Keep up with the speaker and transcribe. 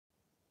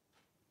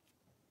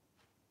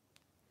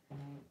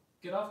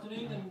Good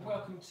afternoon and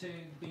welcome to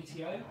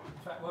BTO. In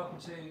fact, welcome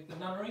to the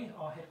nunnery,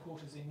 our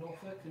headquarters in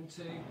Norfolk, and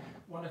to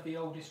one of the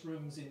oldest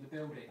rooms in the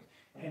building,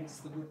 hence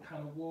the wood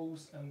panel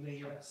walls and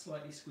the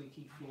slightly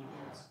squeaky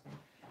floorboards.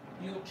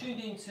 You're tuned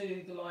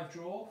into the live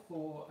draw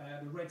for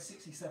the Red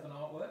 67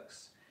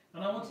 artworks,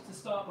 and I wanted to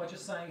start by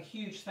just saying a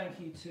huge thank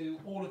you to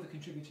all of the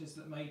contributors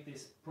that made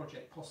this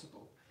project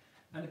possible.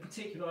 And in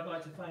particular, I'd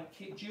like to thank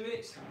Kit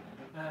Jewett,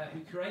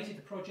 who created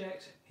the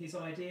project, his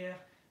idea,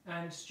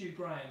 and Stu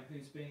Graham,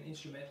 who's been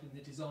instrumental in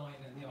the design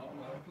and the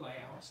artwork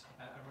layout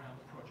around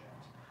the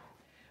project.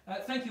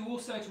 Thank you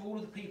also to all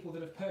of the people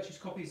that have purchased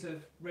copies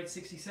of Red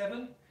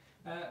 67.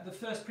 The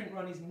first print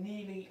run is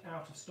nearly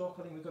out of stock.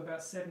 I think we've got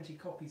about 70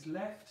 copies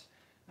left,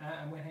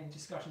 and we're having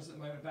discussions at the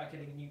moment about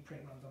getting a new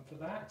print run done for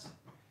that.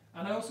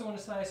 And I also want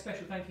to say a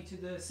special thank you to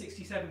the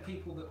 67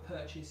 people that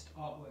purchased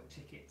artwork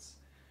tickets.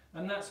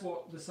 And that's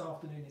what this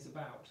afternoon is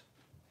about.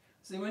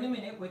 So in a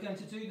minute we're going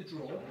to do the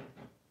draw.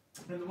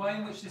 And the way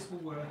in which this will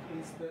work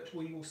is that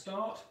we will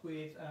start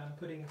with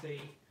putting the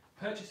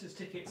purchaser's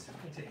tickets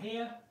into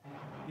here,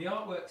 the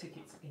artwork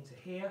tickets into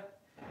here,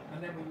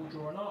 and then we will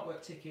draw an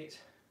artwork ticket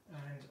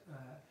and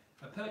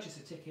a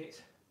purchaser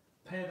ticket,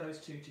 pair those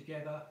two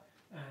together,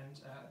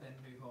 and then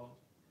move on.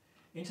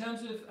 In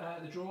terms of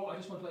the draw, I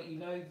just want to let you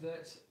know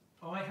that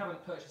I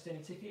haven't purchased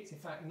any tickets. In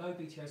fact, no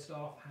BTO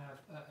staff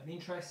have an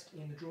interest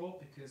in the draw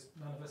because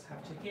none of us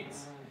have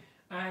tickets,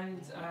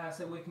 and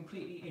so we're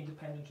completely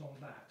independent on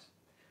that.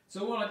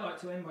 So what I'd like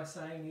to end by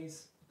saying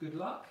is good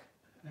luck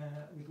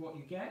with what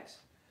you get.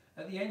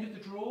 At the end of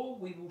the draw,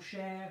 we will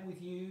share with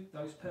you,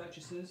 those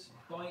purchasers,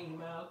 by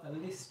email a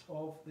list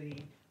of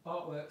the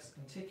artworks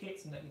and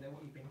tickets and let you know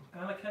what you've been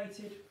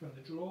allocated from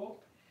the draw.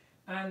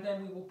 And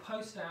then we will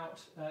post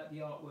out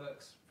the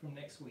artworks from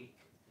next week.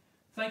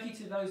 Thank you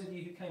to those of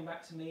you who came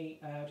back to me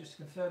just to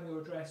confirm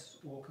your address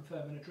or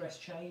confirm an address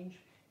change.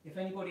 If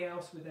anybody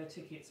else with their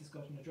tickets has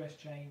got an address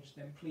change,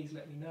 then please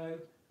let me know,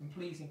 and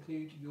please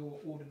include your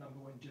order number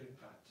when doing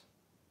that.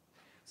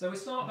 So we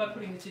start by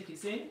putting the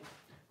tickets in.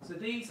 So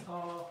these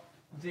are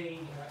the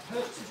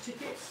purchaser's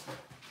tickets,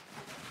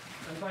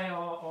 and they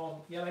are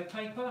on yellow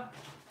paper,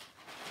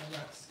 and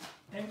that's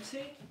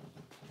empty.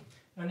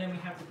 And then we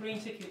have the green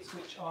tickets,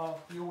 which are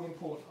the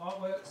all-important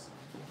artworks.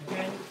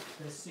 Again,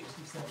 there's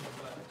 67 of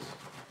those.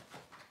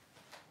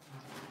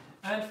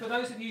 And for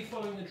those of you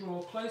following the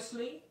draw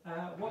closely,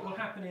 what will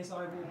happen is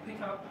I will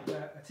pick up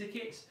a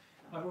ticket,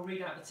 I will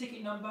read out the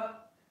ticket number,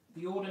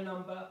 the order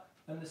number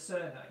and the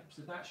surname.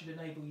 So that should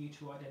enable you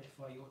to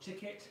identify your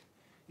ticket.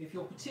 If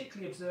you're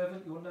particularly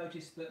observant, you'll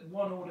notice that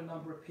one order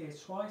number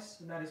appears twice,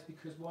 and that is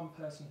because one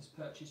person has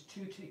purchased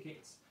two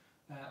tickets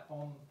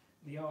on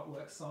the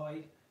artwork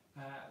side.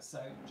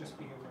 So just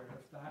be aware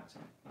of that.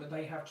 But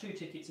they have two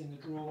tickets in the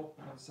draw,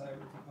 and so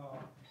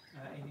are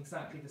in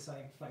exactly the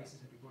same place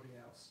as everybody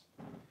else.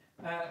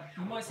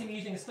 You might see me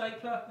using a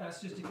stapler.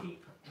 That's just to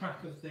keep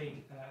track of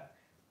the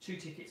two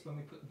tickets when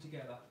we put them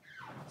together.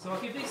 So I'll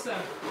give this a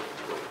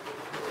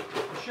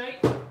shake.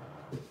 Give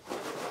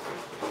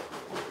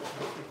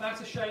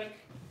that a shake,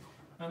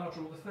 and I'll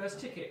draw the first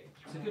ticket.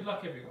 So good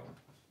luck, everyone.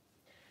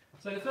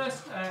 So the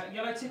first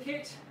yellow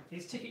ticket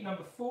is ticket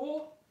number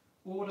 4,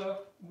 order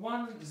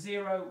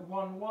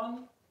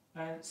 1011,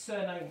 and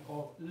surname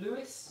of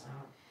Lewis.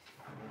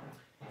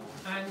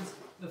 And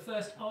the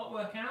first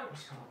artwork out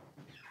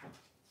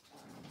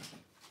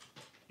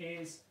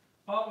is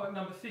artwork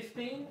number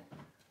 15,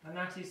 and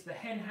that is the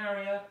Hen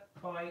Harrier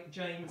by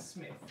James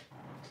Smith.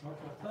 So I'll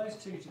put those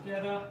two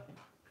together,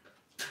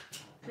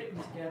 clip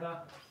them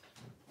together,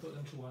 put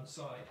them to one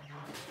side.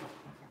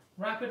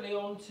 Rapidly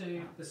on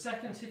to the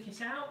second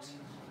ticket out,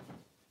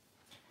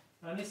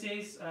 and this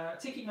is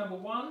ticket number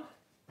 1,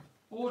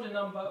 order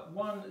number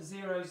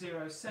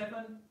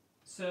 1007,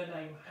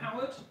 surname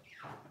Howard.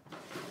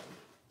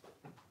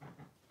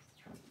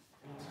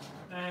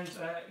 And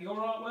your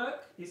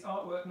artwork is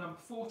artwork number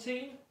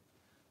 14.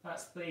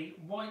 That's the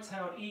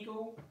White-tailed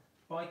Eagle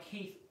by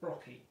Keith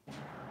Brocky.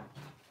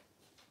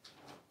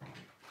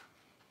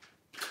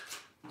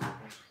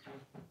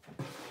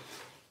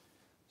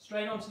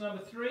 Straight on to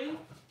number 3.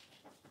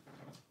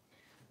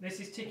 This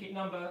is ticket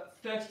number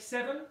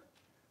 37,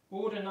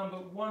 order number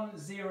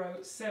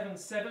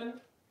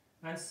 1077,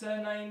 and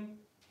surname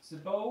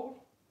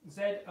Zobole,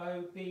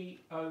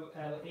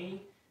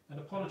 Z-O-B-O-L-E. And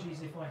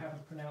apologies if I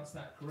haven't pronounced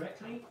that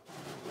correctly.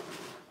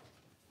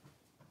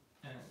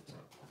 And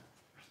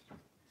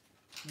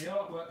the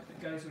artwork that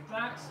goes with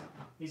that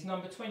is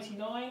number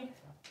 29,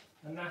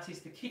 and that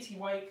is the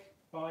Kittiwake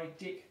by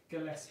Dick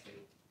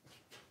Gillespie.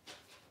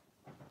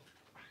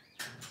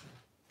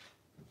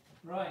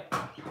 Right,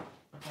 on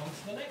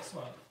to the next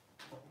one.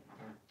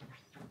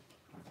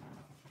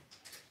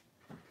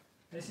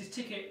 This is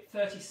ticket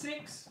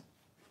 36,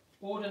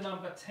 order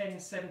number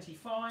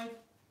 1075.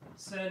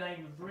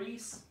 Surname of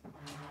Reese.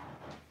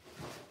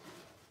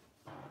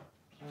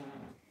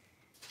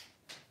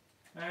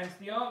 And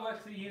the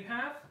artwork that you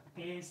have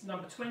is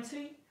number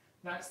 20.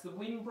 That's the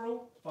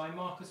Wimbrel by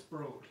Marcus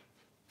Broad.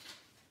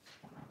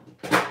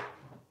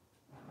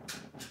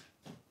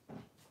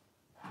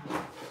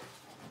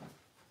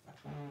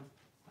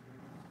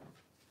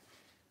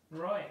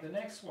 Right, the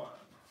next one.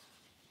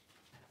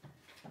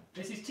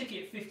 This is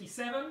ticket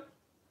 57,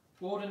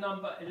 order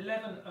number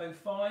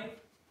 1105,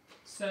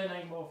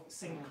 surname of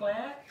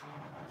Sinclair.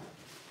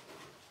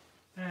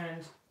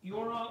 And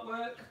your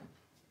artwork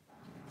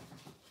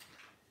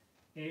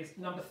is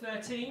number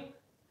 13,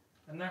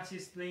 and that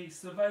is the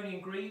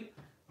Slavonian Green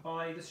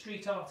by the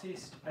street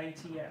artist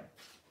ATM.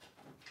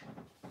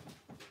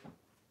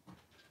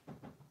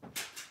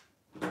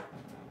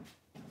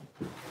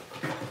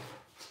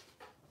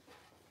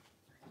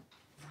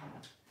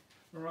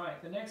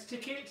 Right, the next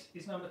ticket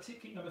is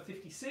ticket number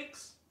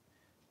 56,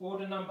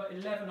 order number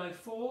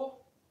 1104,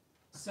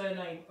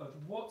 surname of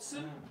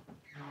Watson.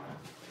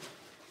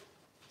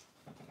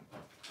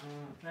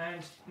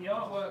 And the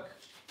artwork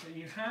that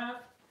you have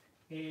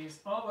is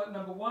artwork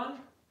number 1,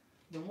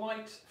 The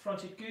White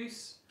Fronted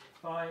Goose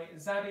by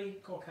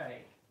Zabi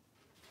Coquet.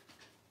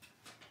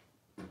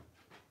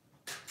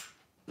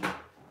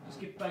 Just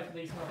give both of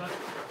these another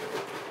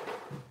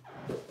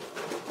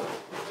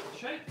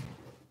shake.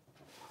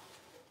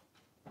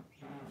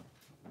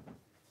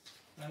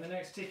 And the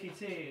next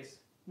ticket is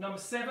number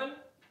 7,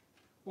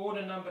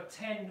 order number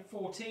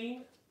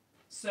 1014,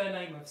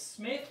 surname of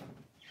Smith.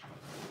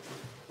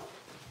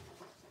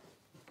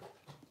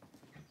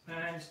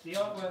 And the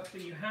artwork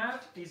that you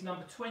have is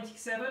number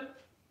 27,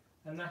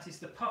 and that is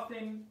The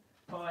Puffin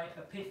by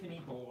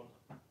Epiphany Bourne.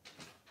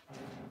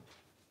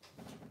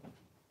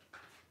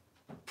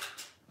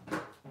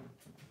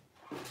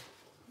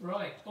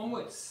 Right,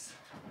 onwards.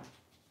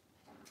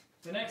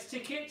 The next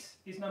ticket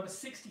is number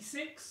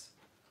 66,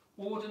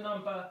 order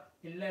number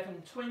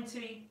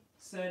 1120,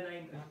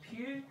 surname of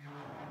Pugh.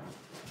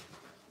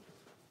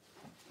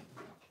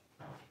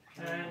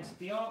 And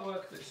the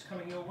artwork that's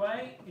coming your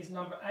way is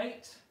number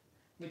 8,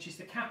 which is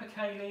The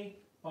Capercaillie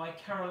by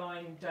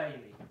Caroline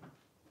Daly.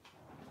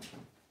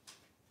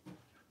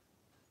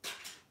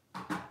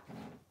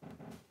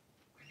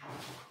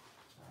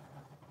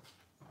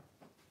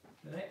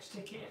 The next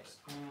ticket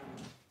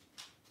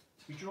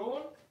to be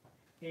drawn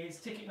is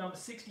ticket number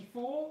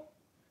 64,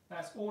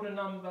 that's order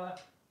number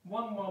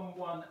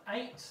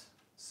 1118,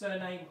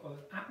 surname of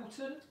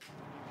Appleton.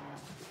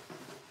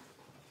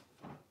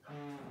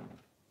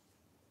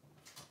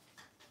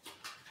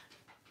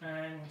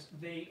 And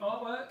the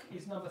artwork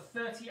is number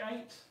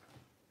 38,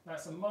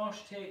 that's a marsh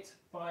tit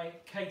by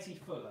Katie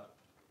Fuller.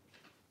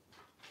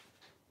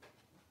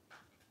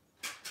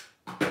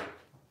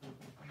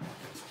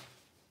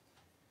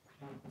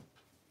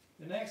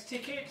 The next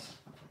ticket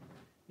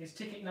is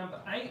ticket number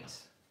 8,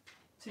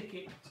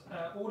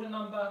 order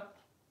number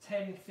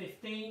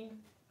 1015,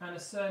 and a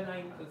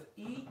surname of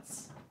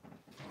Eads.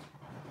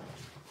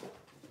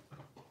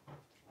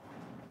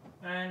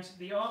 And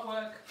the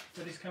artwork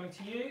that is coming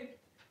to you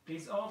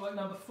is artwork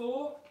number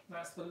 4,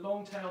 that's The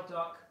Long-Tailed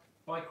Duck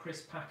by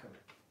Chris Packham.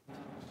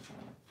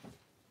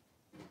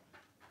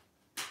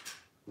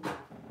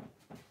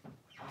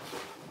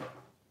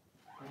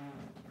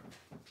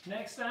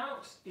 Next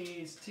out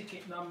is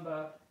ticket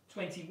number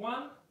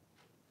 21,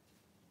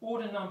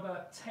 order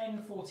number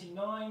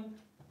 1049,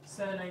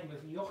 surname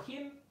of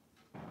Joachim.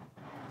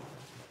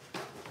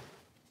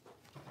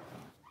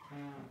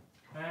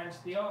 And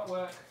the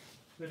artwork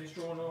that is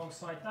drawn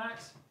alongside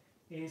that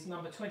is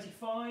number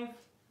 25,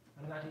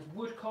 and that is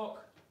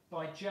Woodcock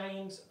by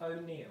James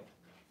O'Neill.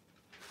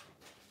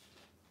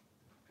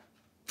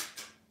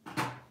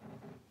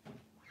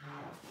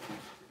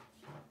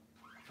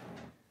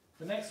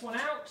 The next one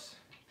out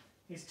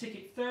is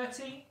ticket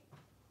 30,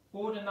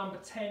 order number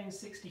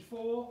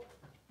 1064,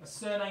 a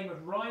surname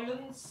of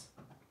Rylands.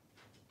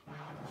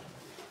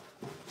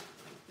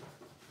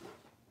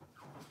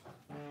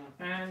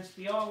 And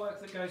the artwork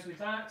that goes with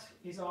that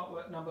is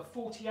artwork number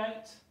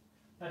 48,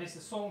 that is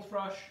The Song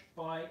Thrush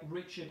by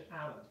Richard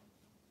Allen.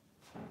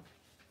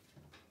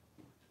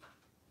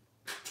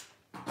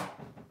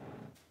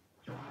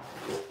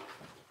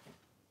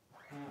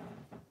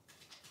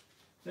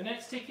 The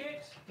next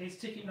ticket is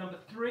ticket number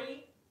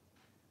 3,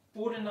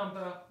 order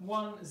number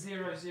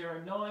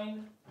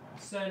 1009,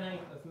 surname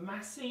of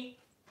Massey.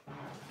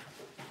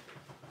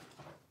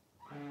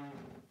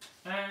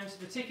 And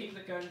the ticket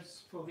that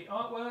goes for the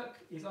artwork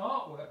is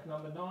artwork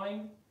number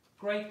 9,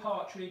 Grey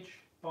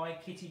Partridge by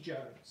Kitty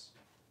Jones.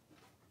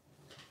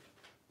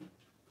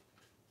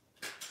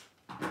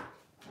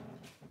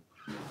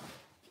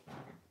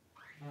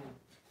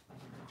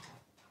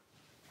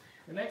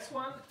 The next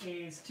one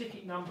is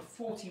ticket number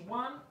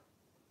 41,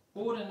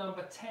 order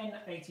number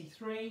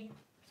 1083,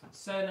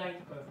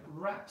 surname of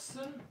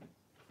Rapson.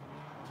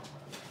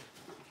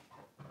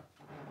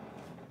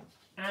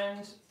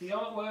 And the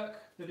artwork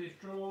that is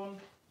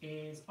drawn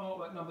is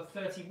artwork number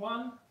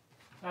 31,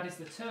 that is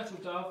The Turtle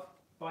Dove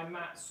by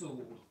Matt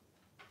Sewell.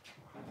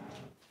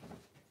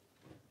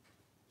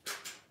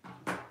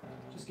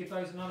 Just give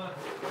those another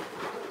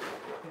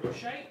little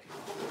shake.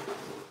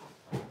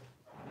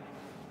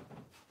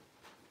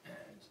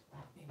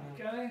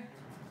 Go.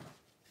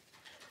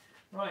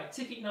 Right,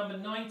 ticket number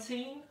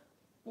 19,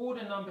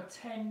 order number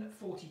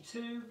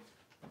 1042,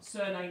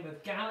 surname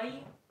of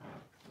Galley.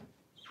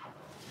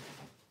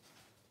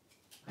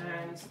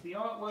 And the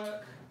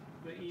artwork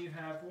that you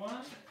have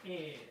won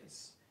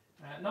is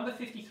number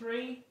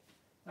 53,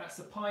 that's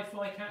the pie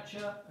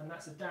flycatcher, and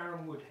that's a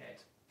Darren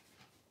Woodhead.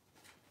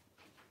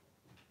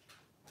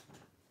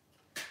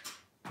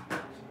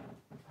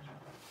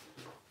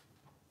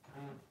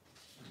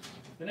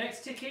 The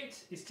next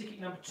ticket is ticket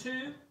number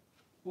 2,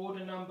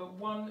 order number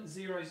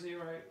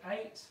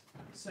 1008,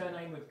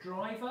 surname of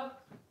Driver.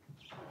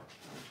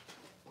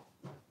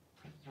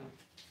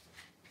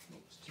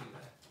 Oops, 2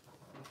 there.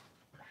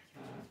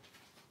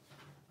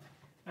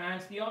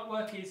 And the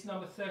artwork is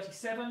number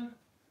 37,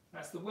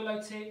 that's the Willow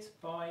Tit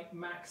by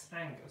Max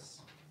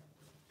Angus.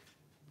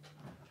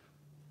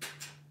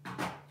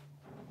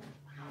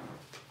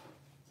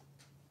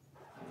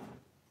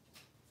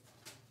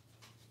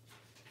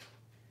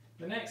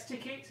 The next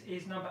ticket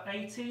is number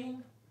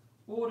 18,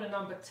 order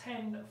number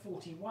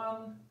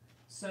 1041,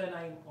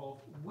 surname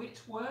of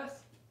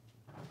Whitworth.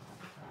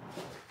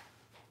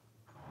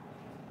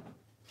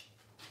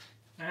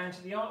 And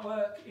the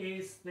artwork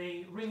is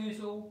the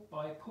Ringoozle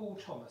by Paul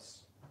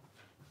Thomas.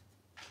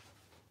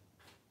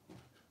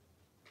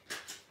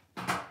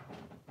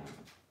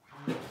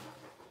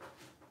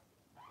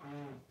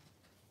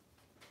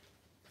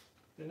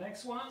 The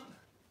next one,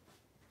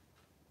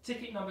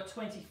 ticket number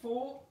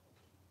 24,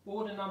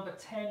 order number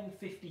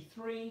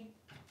 1053,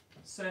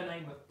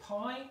 surname of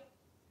Pye,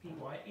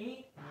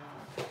 P-Y-E.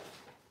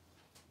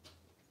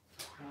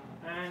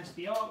 And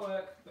the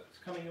artwork that's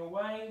coming your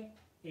way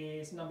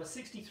is number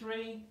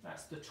 63,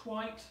 that's The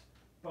Twite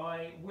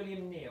by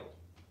William Neal.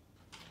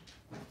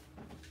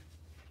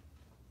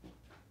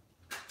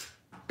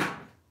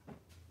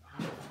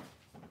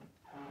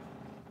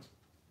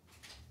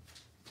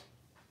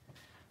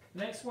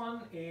 The next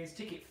one is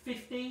ticket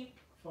 50,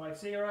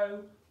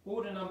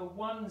 order number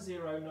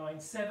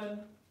 1097,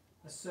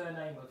 a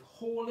surname of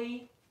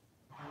Hawley.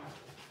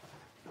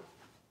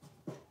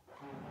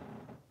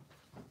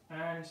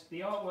 And the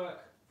artwork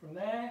from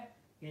there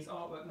is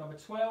artwork number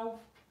 12,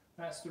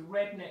 that's the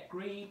Redneck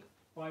Grebe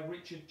by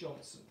Richard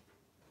Johnson.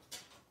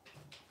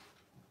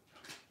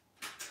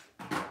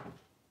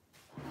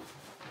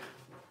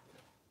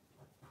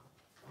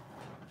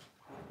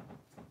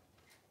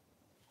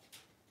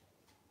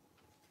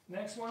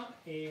 Next one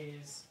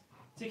is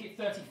ticket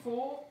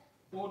 34,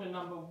 order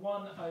number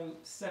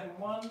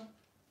 1071,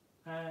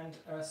 and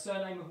a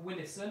surname of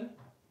Willison.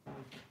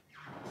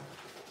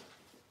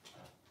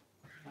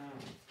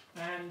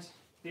 And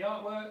the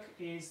artwork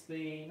is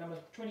the number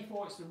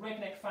 24, it's the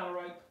Redneck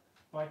Phalarope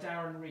by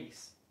Darren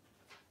Rees.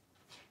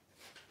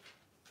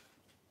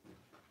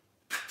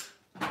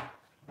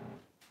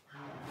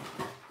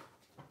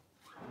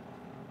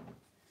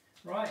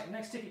 Right,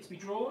 next ticket to be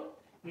drawn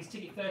is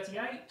ticket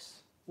 38,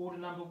 order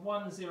number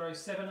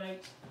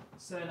 1078,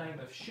 surname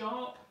of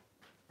Sharp.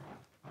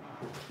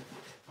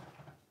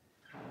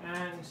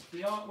 And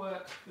the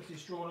artwork that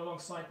is drawn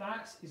alongside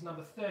that is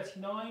number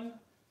 39,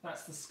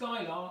 that's the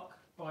Skylark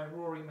by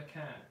Rory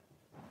McCann.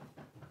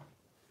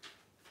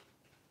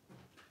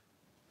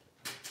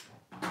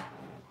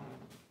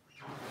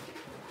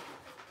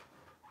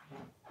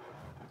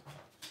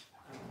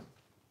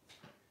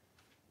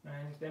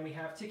 And then we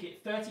have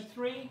ticket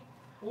 33,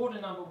 order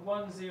number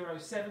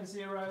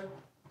 1070,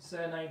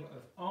 surname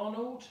of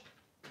Arnold.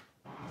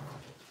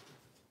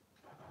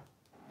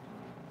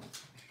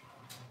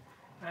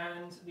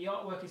 And the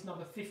artwork is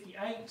number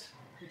 58,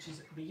 which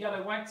is the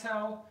Yellow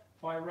Wagtail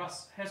by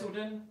Russ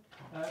Heselden.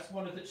 It's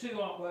one of the 2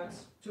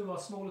 artworks, 2 of our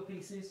smaller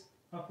pieces,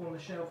 up on the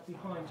shelf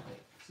behind me.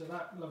 So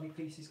that lovely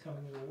piece is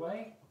coming your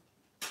way.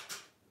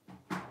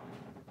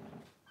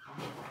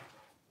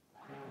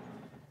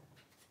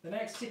 The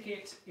next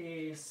ticket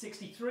is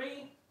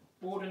 63,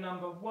 order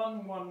number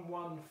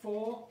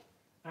 1114,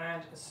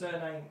 and a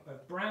surname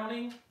of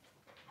Browning.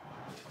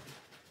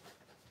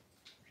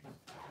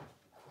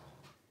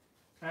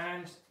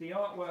 And the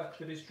artwork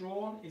that is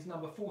drawn is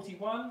number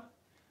 41,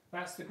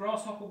 that's the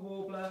Grasshopper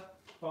Warbler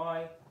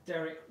by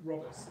Derek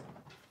Robertson.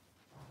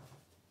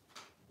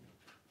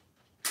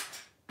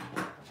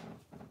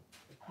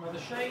 Another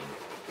shake.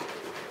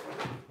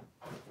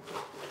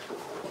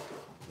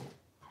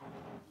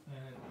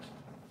 And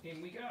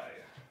in we go.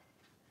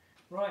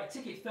 Right,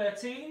 ticket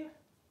 13,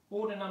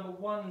 order number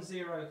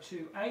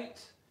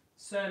 1028,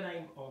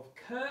 surname of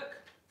Kirk.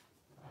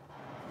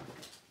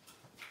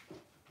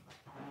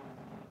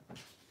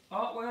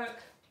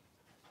 Artwork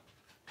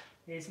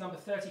is number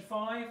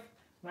 35,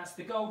 that's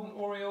the Golden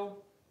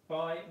Oriole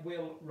by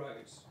Will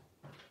Rose.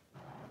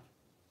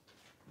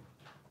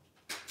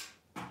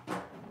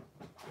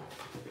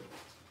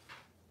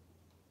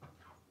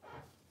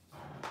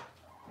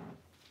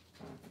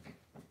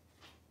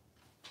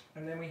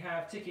 And then we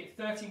have ticket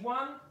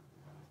 31,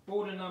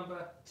 order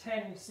number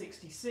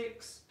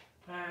 1066,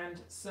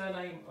 and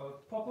surname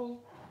of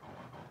Popple.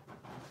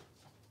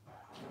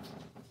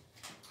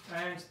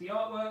 And the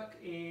artwork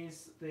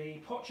is the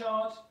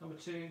Pochard, number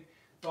 2,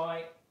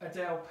 by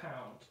Adele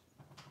Pound.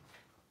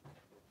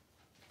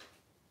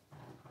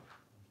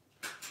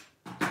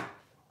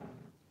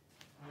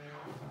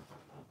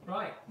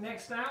 Right,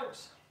 next out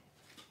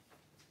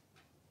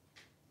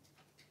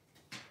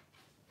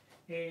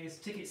is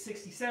ticket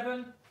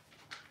 67,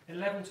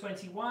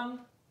 1121,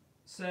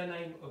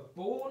 surname of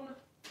Bourne,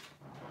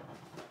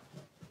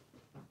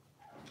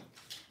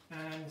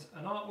 and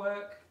an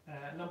artwork,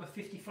 number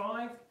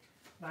 55,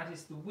 that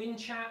is The Wind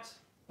Chat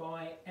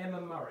by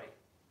Emma Murray.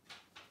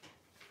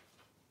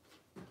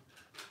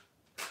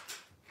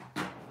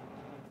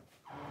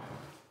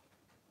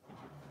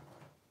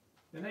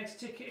 The next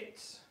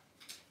ticket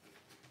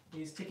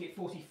is ticket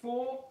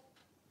 44,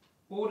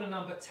 order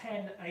number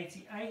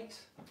 1088,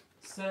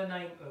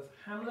 surname of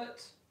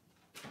Hamlet,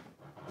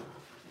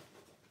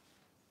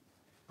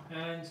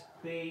 and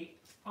the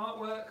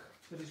artwork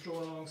that is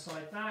drawn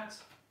alongside that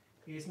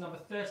is number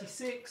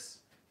 36,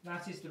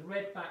 that is The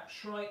Redback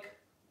Shrike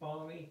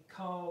by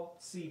Carl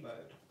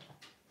Seabode.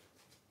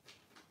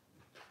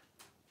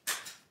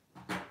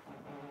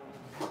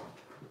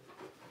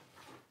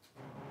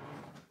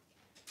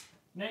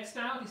 Next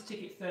out is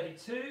ticket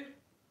 32,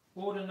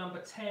 order number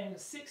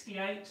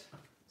 1068,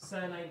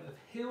 surname of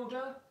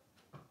Hilda,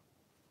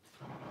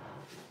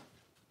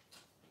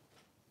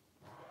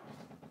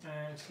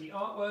 and the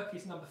artwork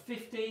is number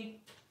 50,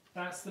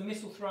 that's The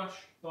Missel Thrush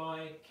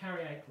by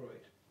Carrie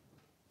Aykroyd.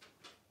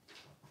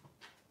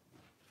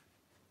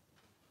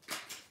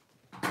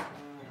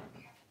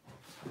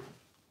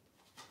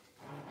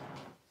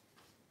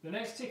 The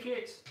next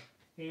ticket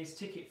is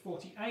ticket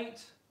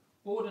 48,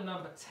 order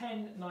number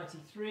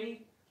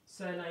 1093,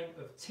 surname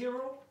of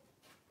Tyrrell.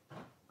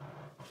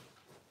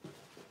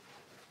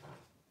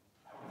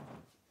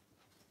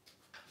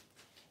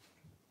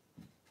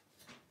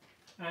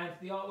 And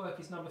the artwork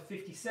is number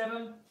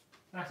 57,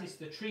 that is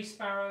The Tree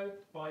Sparrow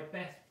by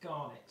Beth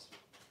Garnett.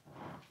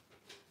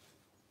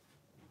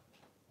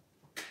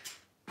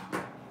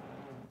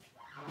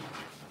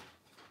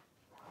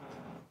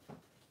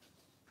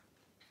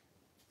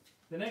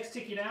 The next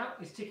ticket out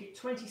is ticket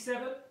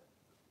 27,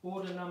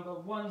 order number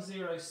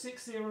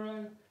 1060,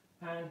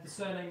 and the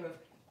surname of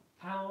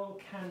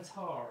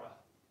Alcantara.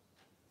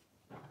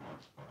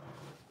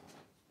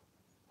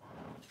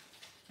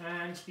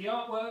 And the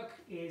artwork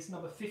is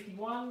number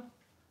 51,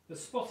 The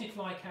Spotted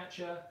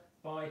Flycatcher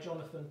by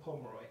Jonathan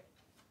Pomeroy.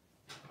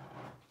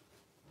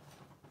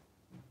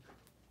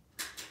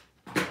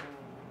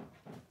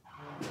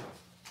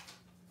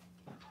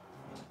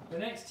 The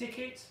next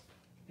ticket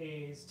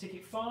is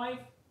ticket 5,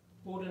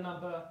 order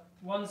number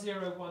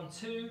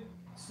 1012,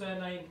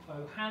 surname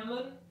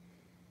O'Hanlon.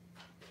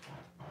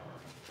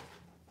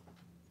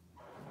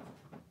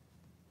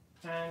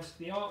 And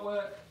the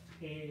artwork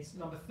is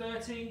number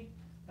 30,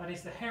 that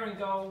is The Herring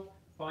Gull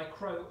by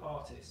Crow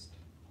Artist.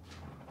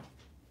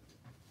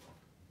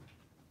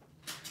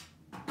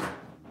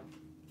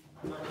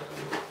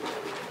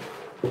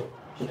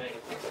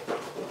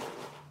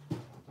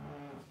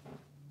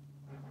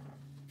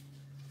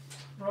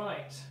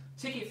 Right,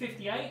 ticket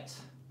 58,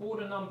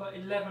 order number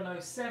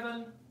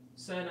 1107,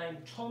 surname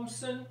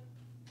Thompson.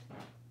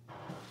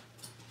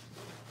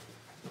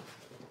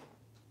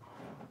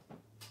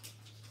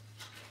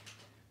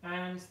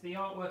 And the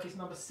artwork is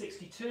number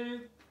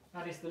 62,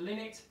 that is The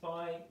Linnet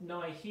by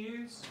Nye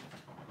Hughes.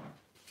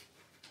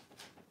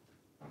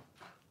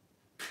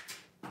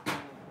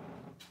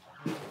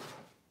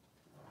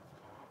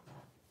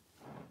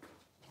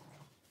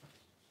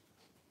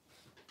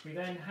 We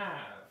then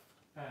have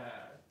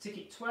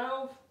ticket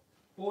 12,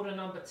 order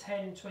number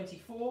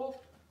 1024,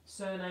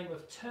 surname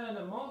of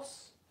Turner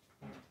Moss.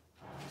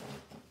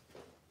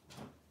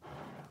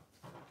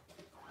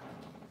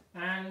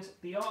 And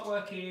the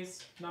artwork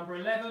is number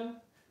 11,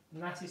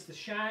 and that is The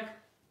Shag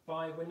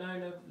by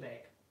Winona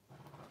Legg.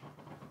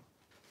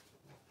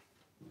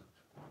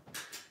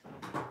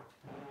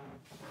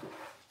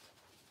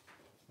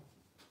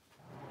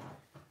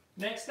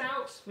 Next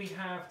out we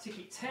have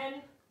ticket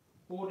 10,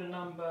 order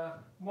number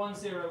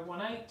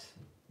 1018,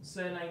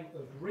 surname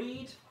of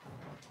Reed.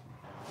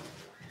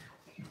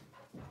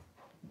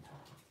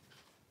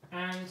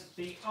 And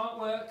the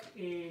artwork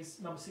is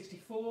number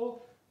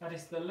 64, that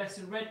is The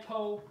Lesser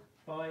Redpole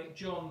by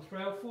John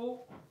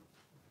Threlfall.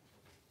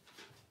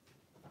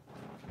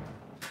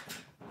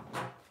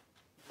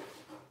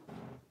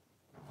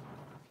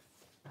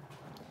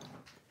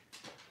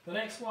 The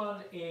next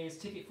one is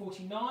ticket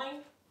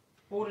 49,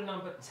 order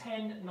number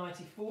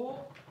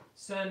 1094,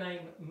 surname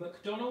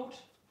MacDonald.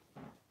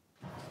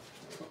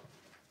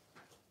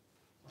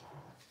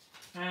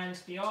 And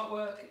the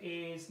artwork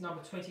is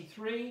number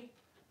 23,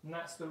 and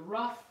that's The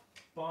Rough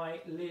by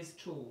Liz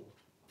Toole.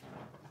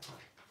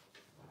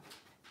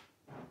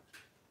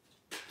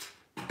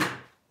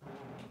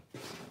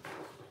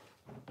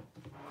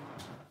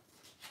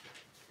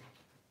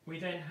 We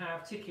then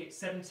have ticket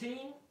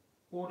 17,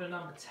 order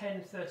number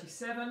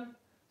 1037,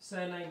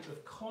 surname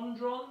of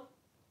Condron.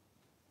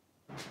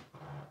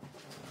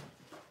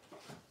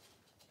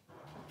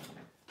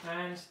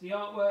 And the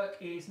artwork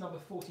is number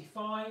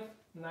 45,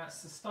 and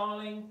that's The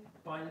Starling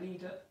by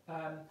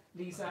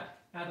Lisa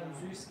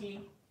Adamczewski.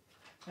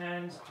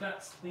 And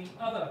that's the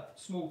other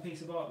small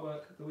piece of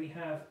artwork that we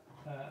have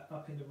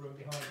up in the room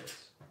behind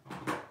us.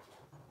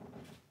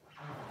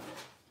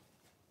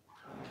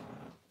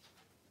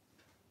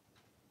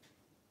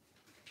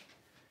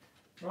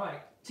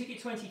 Right,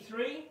 ticket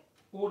 23,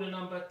 order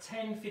number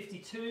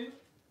 1052,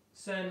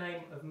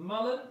 surname of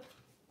Mullen.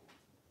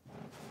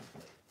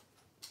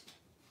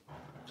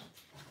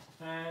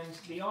 And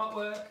the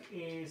artwork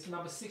is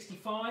number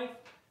 65,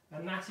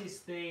 and that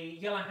is the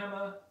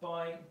Yellowhammer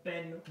by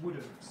Ben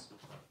Woodhams.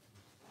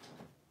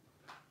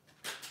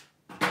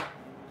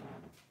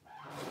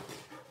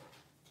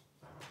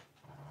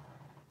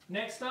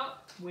 Next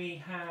up, we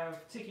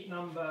have ticket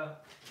number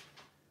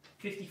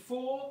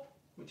 54,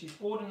 which is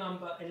order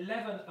number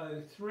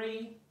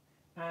 1103,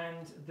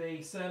 and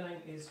the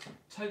surname is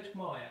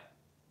Totmeyer.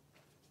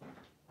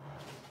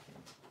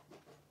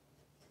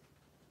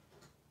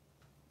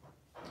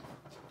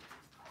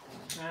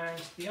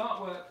 And the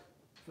artwork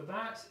for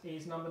that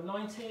is number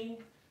 19,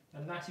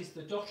 and that is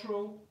the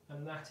Dotterel,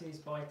 and that is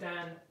by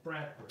Dan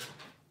Bradbury.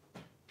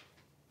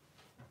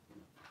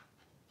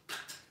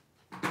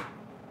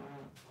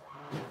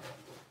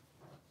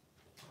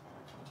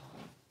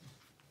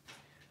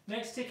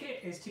 Next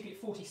ticket is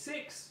ticket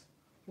 46,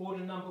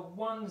 order number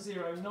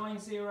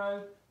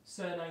 1090,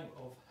 surname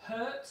of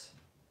Hurt.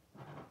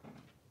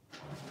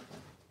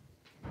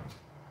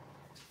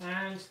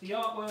 And the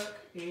artwork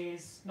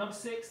is number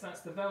 6,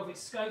 that's the Velvet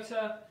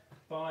Scoter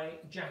by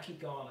Jackie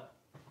Garner.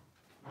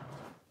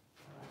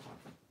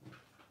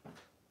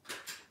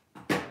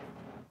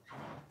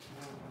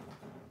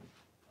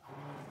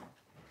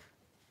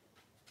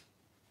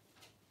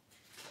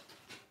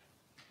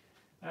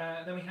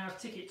 Then we have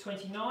ticket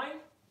 29,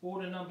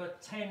 order number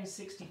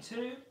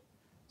 1062,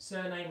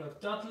 surname of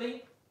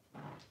Dudley.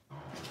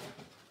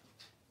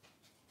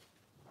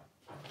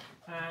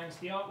 And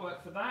the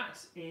artwork for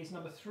that is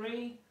number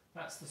 3,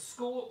 that's the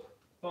Scorp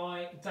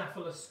by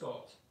Daffler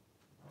Scott.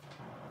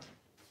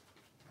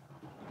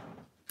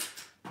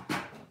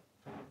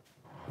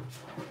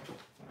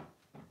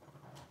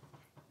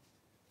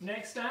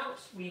 Next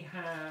out we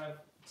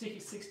have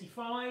ticket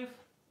 65,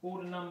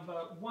 order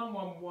number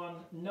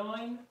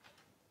 1119,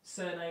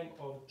 surname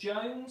of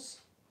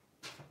Jones.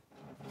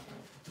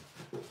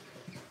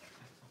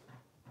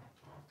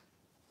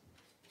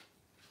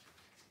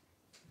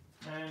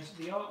 And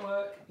the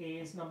artwork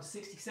is number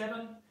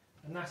 67,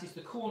 and that is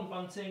the Corn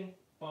Bunting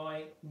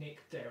by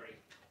Nick Derry.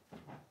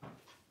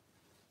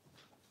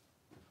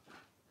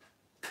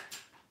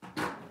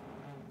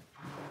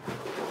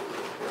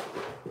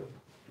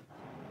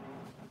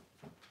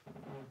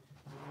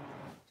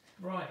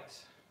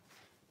 Right,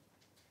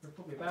 we're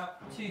probably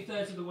about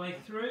 2/3 of the way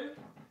through.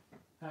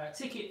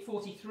 Ticket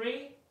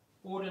 43,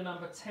 order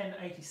number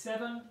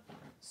 1087,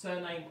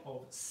 surname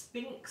of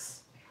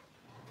Spinks.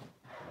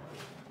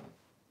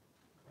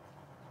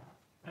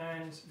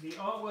 And the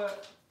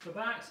artwork for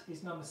that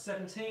is number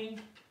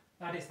 17,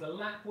 that is the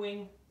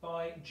Lapwing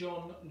by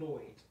John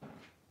Lloyd.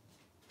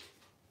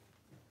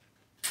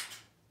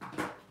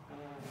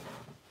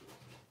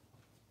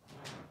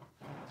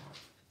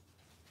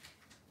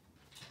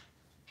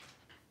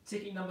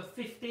 Ticket number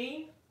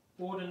 15,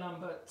 order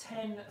number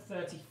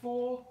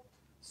 1034,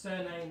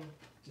 surname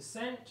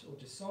Descent or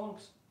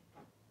Descent.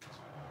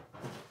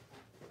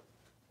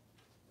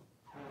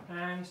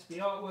 And the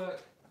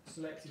artwork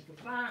selected for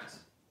that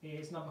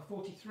is number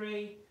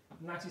 43,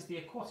 and that is the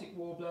Aquatic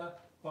Warbler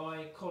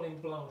by Colin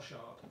Blanchard.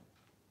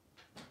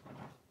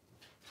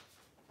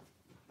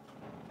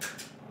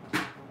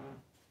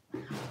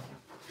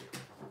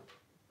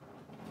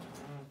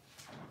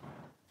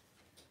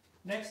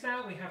 Next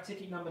out we have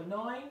ticket number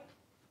 9,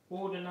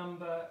 order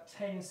number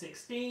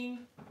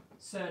 1016,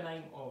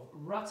 surname of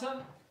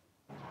Rutter.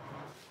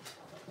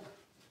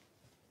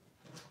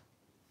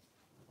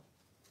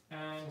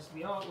 And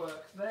the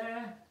artwork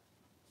there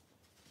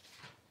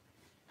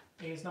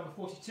is number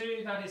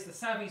 42, that is the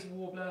Savvy's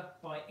Warbler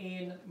by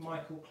Ian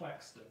Michael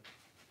Claxton.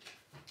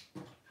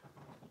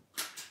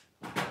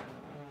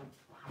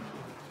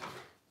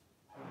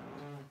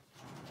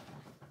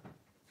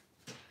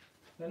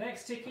 The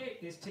next ticket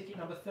is ticket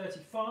number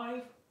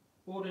 35,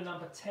 order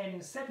number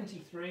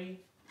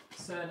 1073,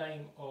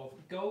 surname of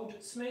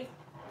Goldsmith.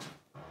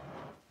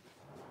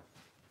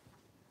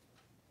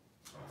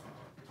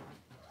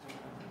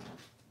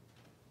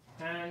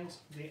 And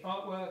the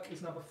artwork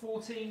is number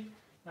 40,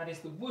 that is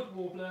the Wood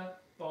Warbler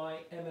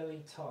by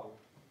Emily Tull.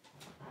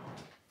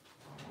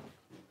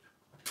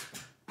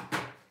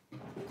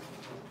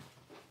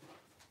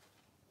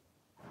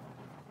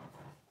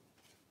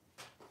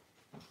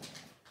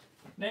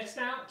 Next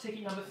out,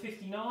 ticket number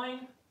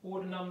 59,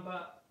 order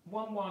number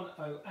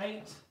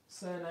 1108,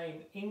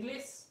 surname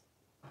Inglis.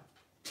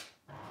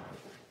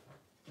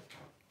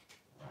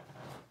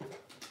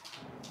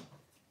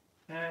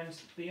 And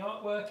the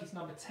artwork is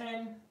number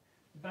 10,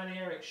 Van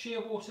Eric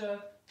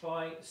Shearwater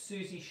by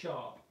Susie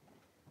Sharp.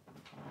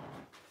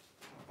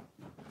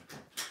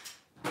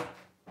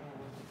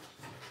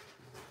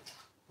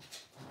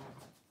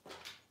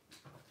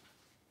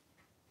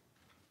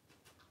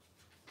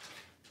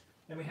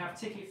 Then we have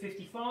ticket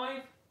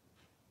 55,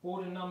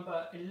 order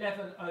number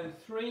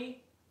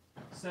 1103,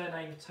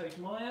 surname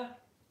Totmeyer.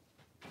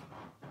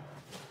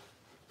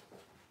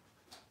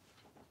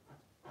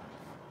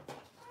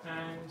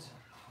 And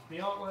the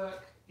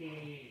artwork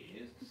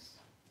is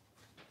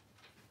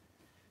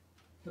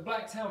The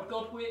Black-Tailed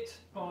Godwit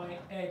by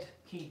Ed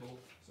Keeble,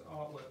 so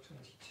artwork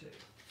 22.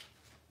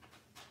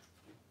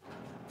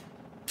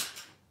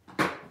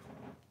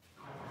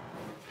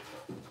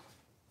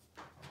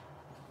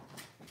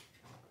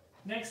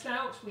 Next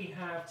out we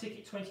have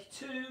ticket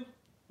 22,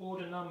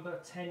 order number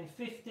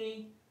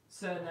 1050,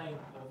 surname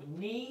of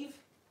Neve,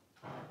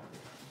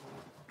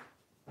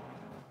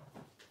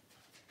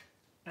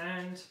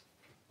 and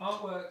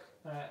artwork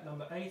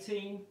number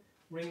 18,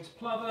 Ringed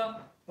Plover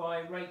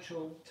by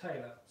Rachel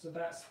Taylor. So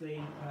that's the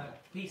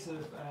piece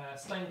of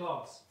stained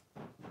glass.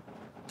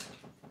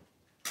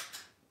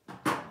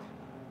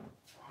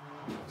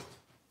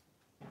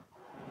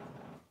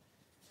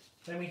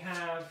 Then we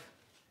have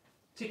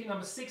ticket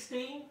number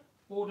 16,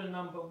 order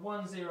number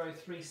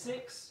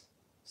 1036,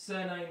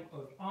 surname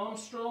of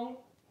Armstrong,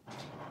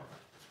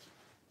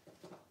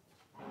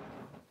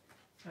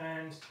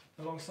 and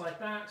alongside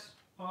that,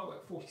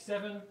 artwork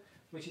 47,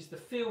 which is the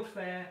Field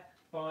Fair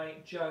by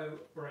Joe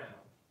Brown.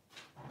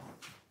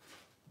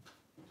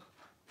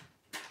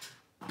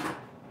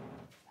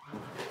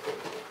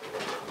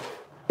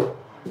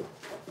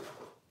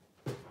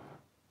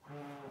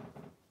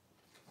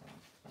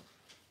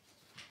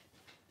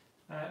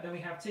 Then we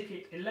have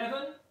ticket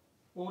 11,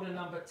 order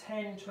number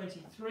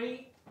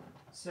 1023,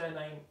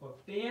 surname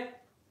of Beer,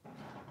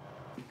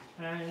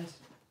 and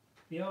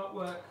the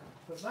artwork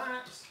for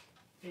that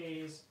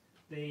is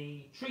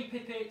the Tree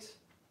Pipit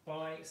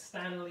by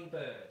Stanley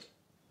Bird.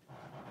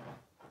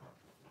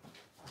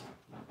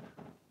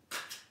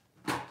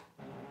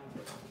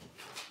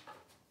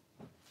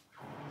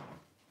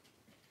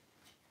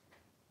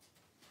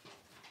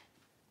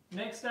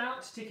 Next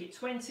out, ticket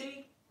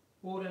 20,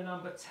 order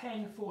number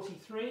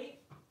 1043,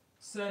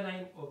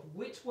 surname of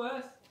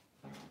Whitworth,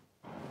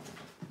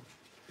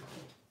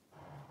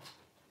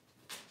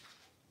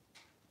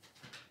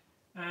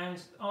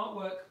 and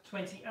artwork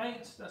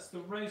 28, that's the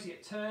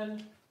Roseate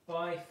Turn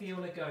by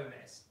Fiona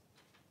Gomez.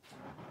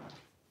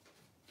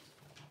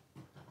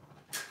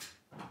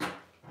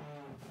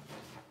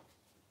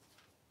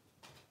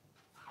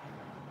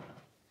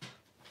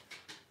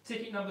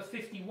 Ticket number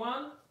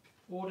 51,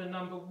 order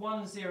number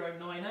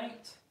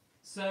 1098,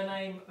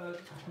 surname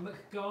of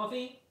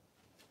McGarvey.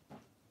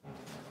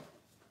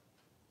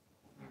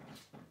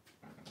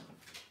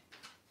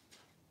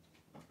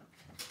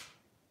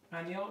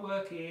 And the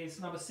artwork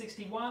is number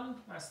 61,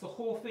 that's the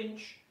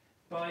Hawfinch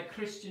by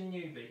Christian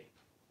Newby.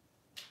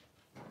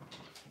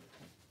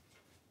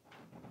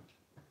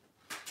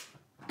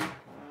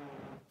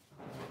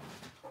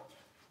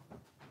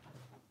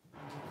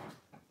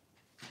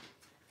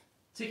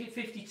 Ticket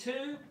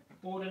 52,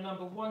 order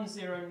number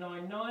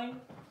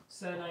 1099,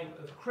 surname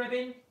of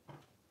Krebin.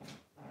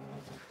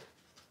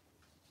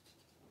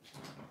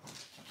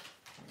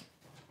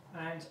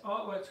 And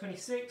artwork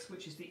 26,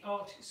 which is the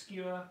Arctic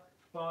Skewer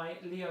by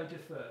Leo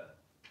Defer.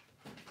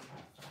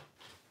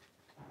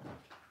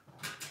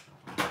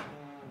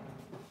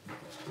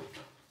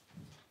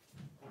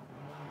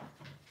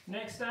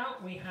 Next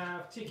out we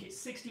have ticket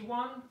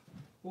 61,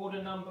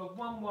 order number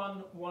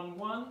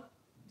 1111,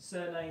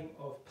 surname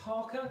of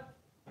Parker.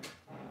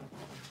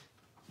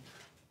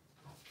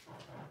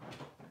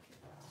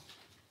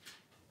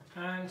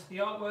 And the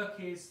artwork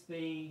is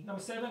the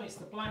number 7, it's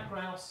the Black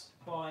Grouse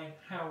by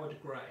Howard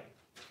Gray.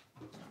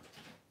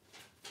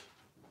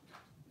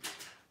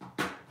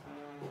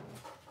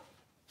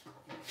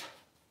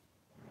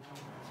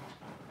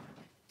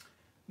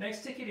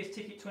 Next ticket is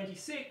ticket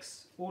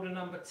 26, order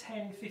number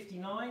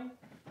 1059,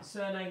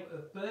 surname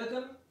of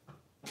Burgum.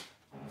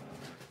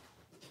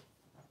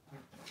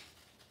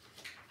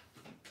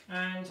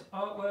 And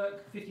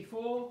artwork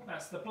 54,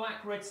 that's the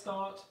Black Red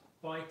Start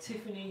by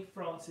Tiffany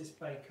Francis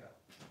Baker.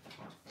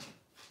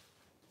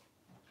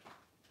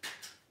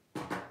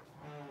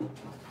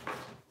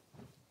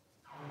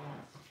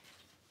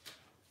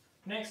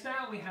 Next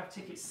out we have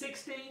ticket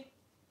 60,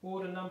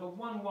 order number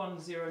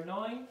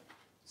 1109,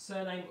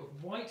 surname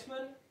of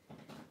Whiteman.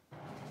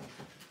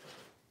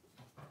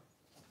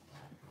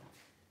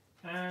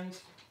 And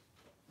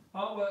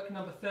artwork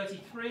number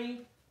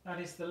 33,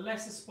 that is the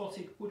Lesser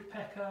Spotted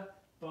Woodpecker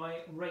by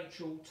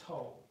Rachel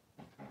Toll.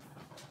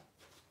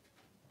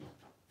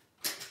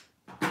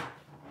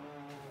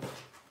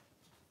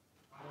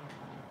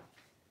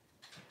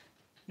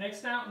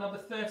 Next out, number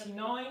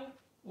 39,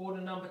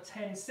 order number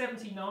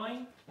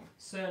 1079,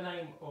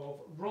 surname of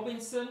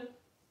Robinson.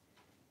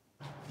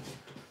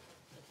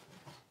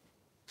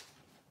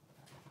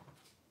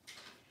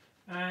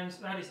 And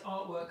that is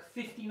artwork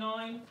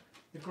 59,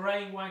 The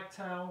Grey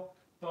Wagtail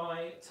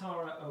by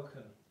Tara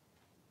Oken.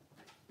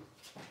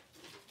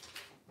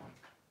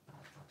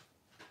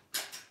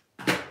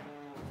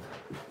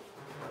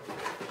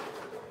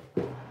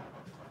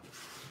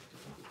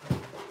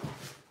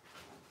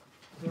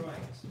 Right.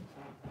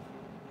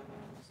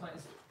 So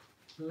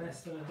it's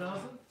less than a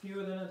dozen,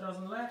 fewer than a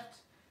dozen left.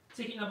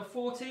 Ticket number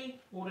 40,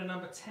 order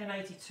number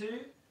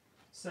 1082,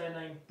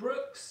 surname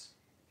Brooks.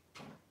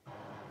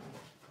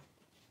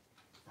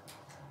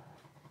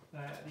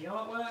 The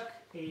artwork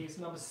is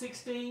number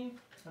 16,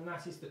 and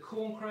that is the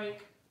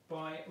Corncrake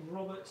by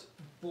Robert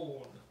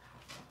Bourne.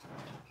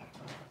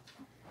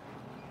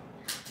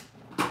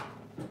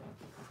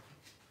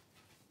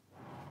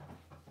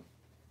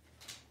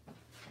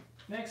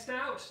 Next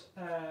out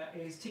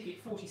is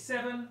ticket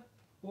 47,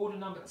 order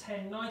number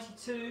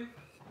 1092,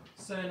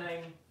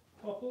 surname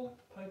Popple.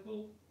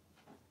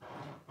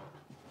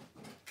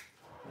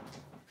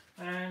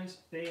 And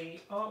the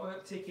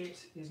artwork ticket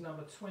is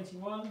number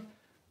 21,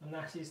 and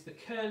that is the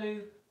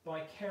Curlew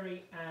by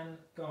Kerry Ann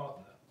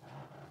Gardner.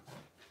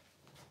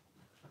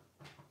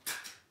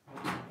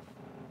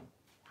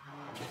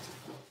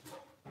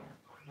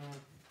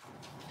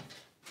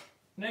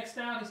 Next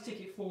out is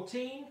ticket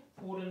 14,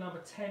 order number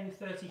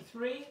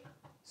 1033,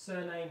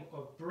 surname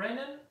of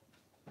Brennan.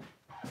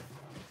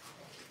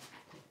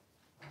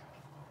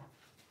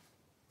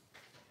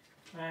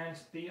 And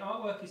the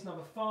artwork is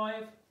number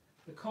 5,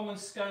 the Common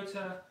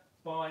Scoter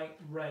by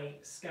Ray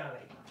Scally.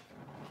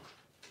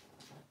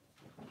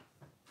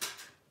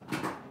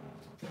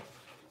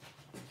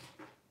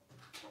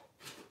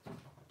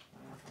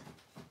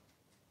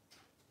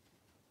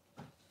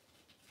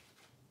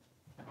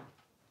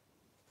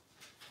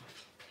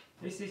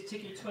 This is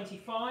ticket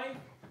 25,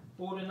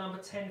 order number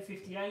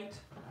 1058,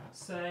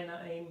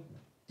 surname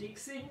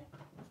Dixon.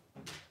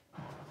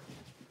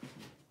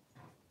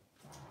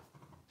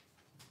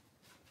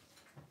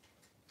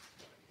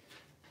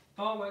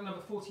 Artwork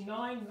number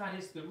 49, that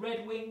is the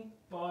Red Wing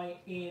by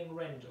Ian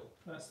Rendell.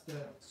 That's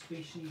the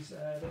species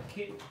that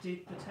Kit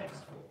did the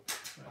text for.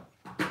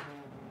 So.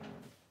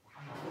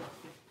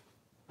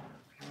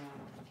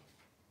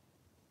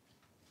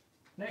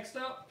 Next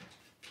up,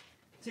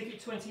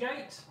 ticket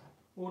 28,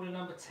 order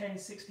number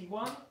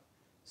 1061,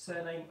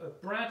 surname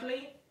of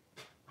Bradley.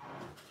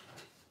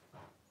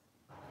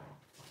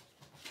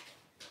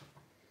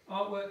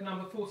 Artwork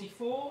number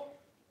 44,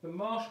 the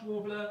Marsh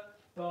Warbler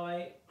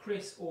by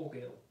Chris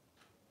Orgill.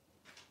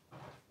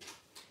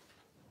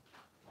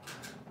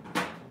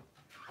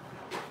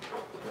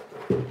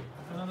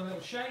 Another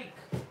little shake.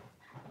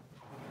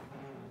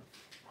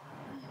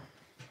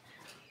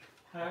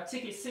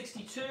 Ticket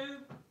 62,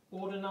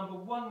 order number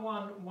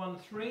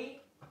 1113,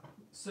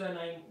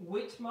 surname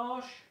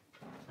Whitmarsh.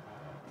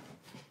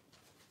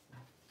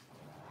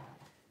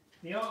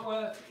 The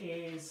artwork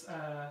is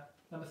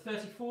number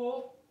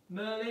 34,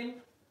 Merlin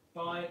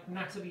by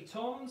Natalie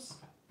Toms.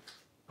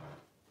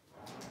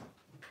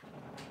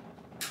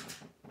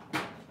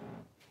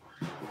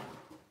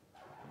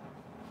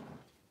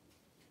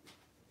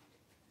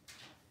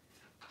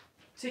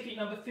 Ticket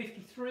number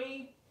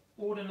 53,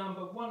 order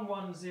number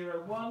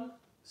 1101,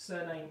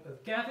 surname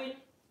of Gavin.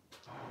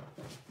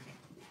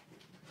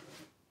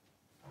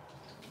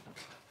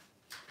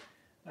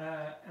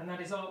 And that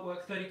is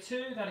artwork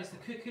 32, that is the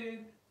Cuckoo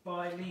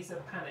by Lisa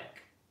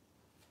Panic.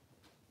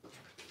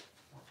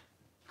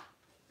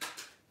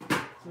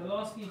 So the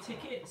last few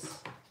tickets.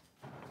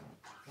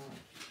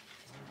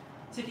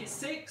 Ticket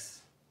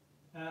 6,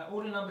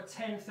 order number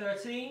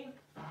 1013,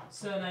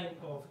 surname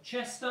of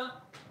Chester.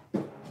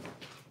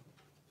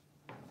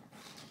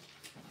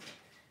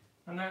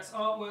 And that's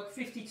artwork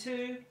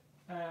 52,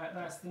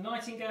 that's the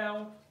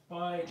Nightingale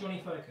by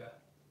Johnny Foker.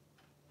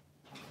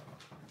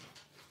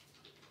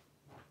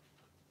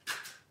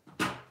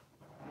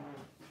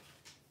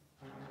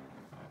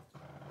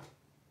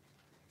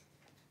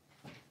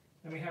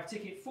 Then we have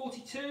ticket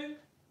 42,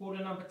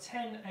 order number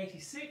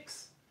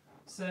 1086,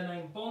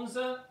 surname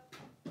Bonza.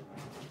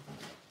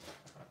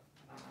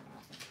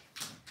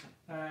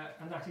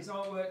 And that is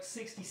artwork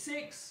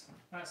 66,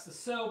 that's the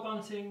Searle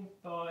Bunting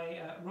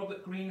by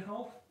Robert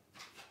Greenhalgh.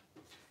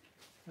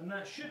 And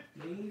that should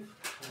leave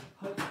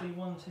hopefully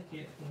one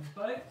ticket in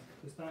both,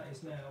 because that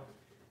is now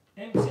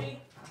empty.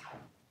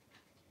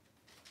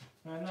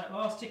 And that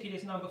last ticket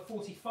is number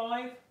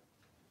 45,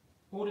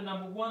 order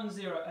number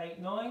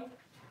 1089,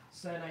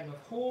 surname of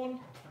Horn.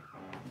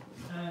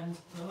 And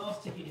the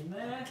last ticket in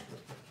there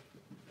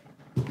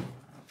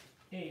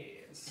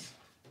is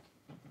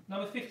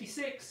number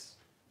 56,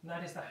 and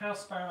that is the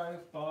House Sparrow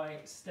by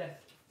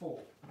Steph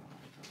Ford.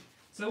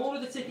 So all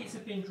of the tickets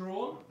have been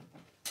drawn.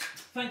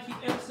 Thank you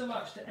ever so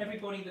much to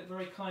everybody that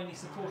very kindly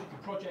supported the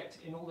project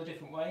in all the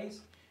different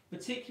ways,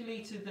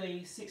 particularly to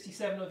the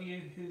 67 of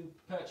you who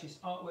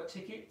purchased artwork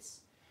tickets.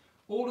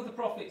 All of the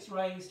profits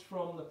raised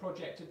from the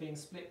project are being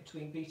split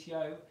between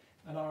BTO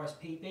and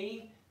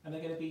RSPB, and they're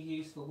going to be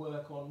used for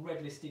work on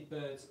red-listed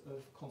birds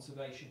of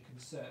conservation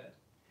concern.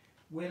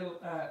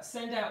 We'll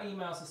send out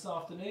emails this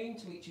afternoon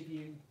to each of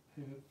you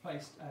who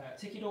placed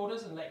ticket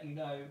orders and let you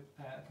know,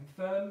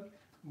 confirm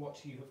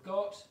what you have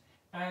got.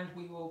 And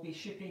we will be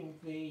shipping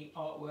the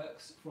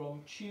artworks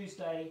from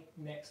Tuesday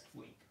next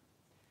week.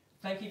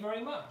 Thank you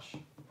very much,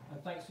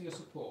 and thanks for your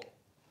support.